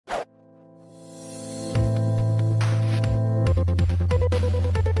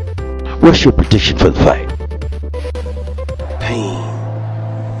What's your prediction for the fight? Pain.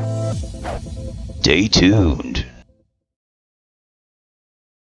 Stay tuned.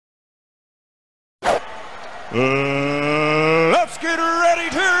 Let's get ready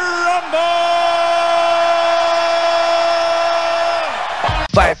to rumble!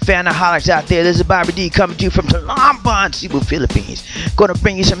 Fight fanaholics out there, this is Bobby D coming to you from Talamban, Cebu, Philippines. Gonna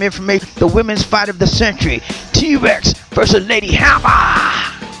bring you some information. The women's fight of the century, T-Rex versus Lady Hammer.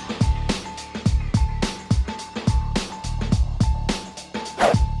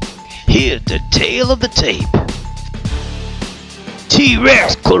 Here's the tale of the tape.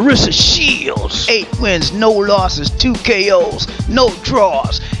 T-Rex Claressa Sheilds, 8 wins, no losses, 2 KOs, no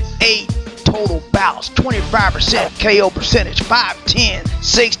draws, 8 total bouts, 25% KO percentage, 5'10",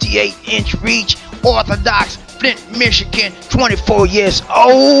 68-inch reach, orthodox, Flint, Michigan, 24 years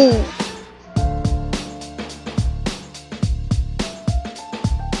old.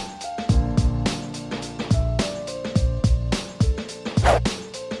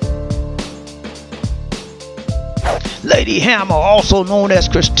 Lady Hammer, also known as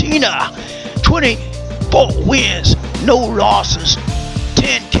Christina, 24 wins, no losses,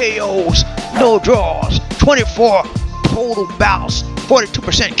 10 KOs, no draws, 24 total bouts,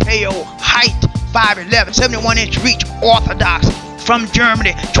 42% KO, height 5'11", 71-inch reach, orthodox, from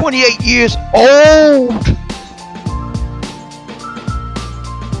Germany, 28 years old.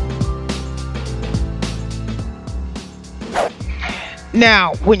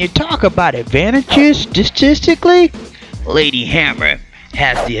 Now, when you talk about advantages statistically, Lady Hammer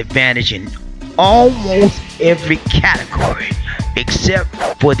has the advantage in almost every category except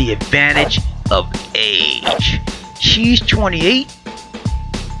for the advantage of age. She's 28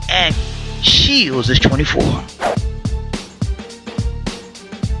 and Sheilds is 24.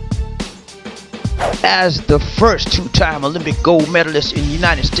 As the first two-time Olympic gold medalist in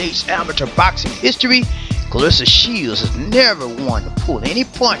United States amateur boxing history, Claressa Sheilds has never won to pull any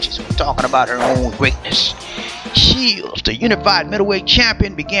punches when talking about her own greatness. Sheilds, the unified middleweight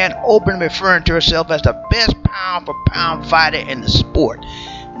champion, began openly referring to herself as the best pound-for-pound fighter in the sport,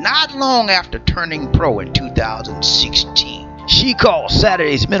 not long after turning pro in 2016. She called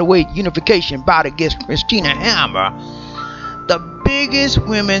Saturday's middleweight unification bout against Christina Hammer the biggest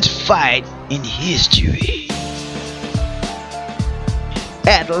women's fight in history.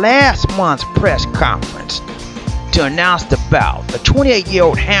 At last month's press conference to announce the bout, the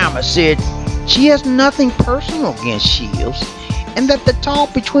 28-year-old Hammer said she has nothing personal against Sheilds and that the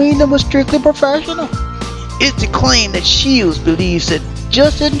talk between them was strictly professional. It's a claim that Sheilds believes that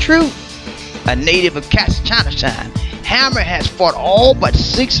just isn't true. A native of Chinatown, Hammer has fought all but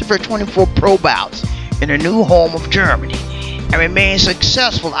 6 of her 24 pro bouts in her new home of Germany and remains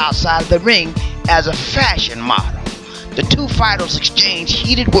successful outside of the ring as a fashion model. The two fighters exchanged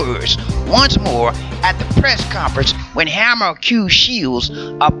heated words once more at the press conference when Hammer accused Sheilds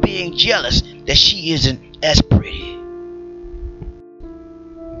of being jealous that she isn't as pretty.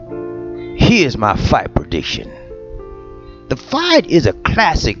 Here's my fight prediction. The fight is a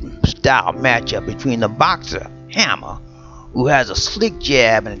classic style matchup between the boxer Hammer, who has a slick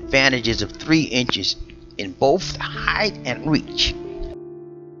jab and advantages of 3 inches in both height and reach.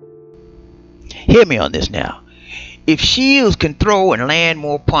 Hear me on this now. If Sheilds can throw and land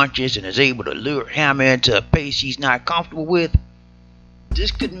more punches and is able to lure Hammer into a pace he's not comfortable with, this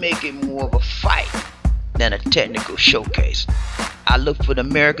could make it more of a fight than a technical showcase. I look for the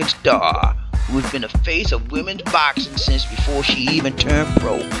American star, who's been the face of women's boxing since before she even turned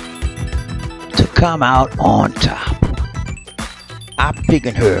pro, to come out on top. I'm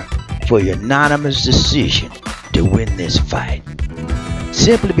picking her for a unanimous decision to win this fight,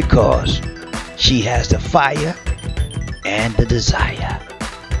 simply because she has the fire and the desire.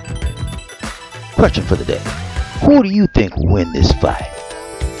 Question for the day. Who do you think will win this fight?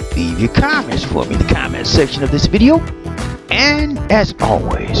 Leave your comments for me in the comment section of this video. And as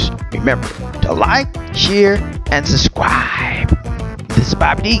always, remember to like, share, and subscribe. This is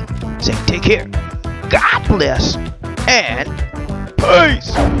Bobby D saying take care, God bless, and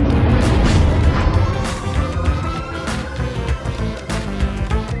peace.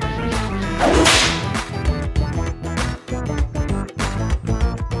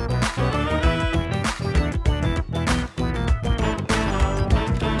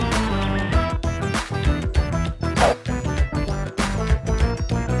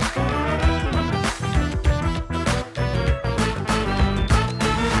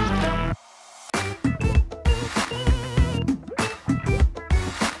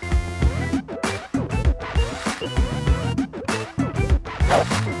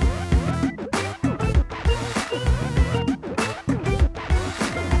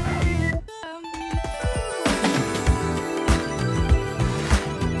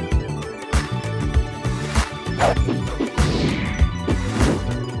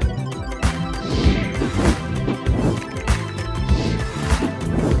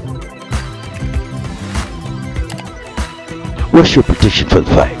 What's your prediction for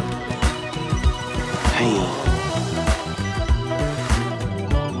the fight?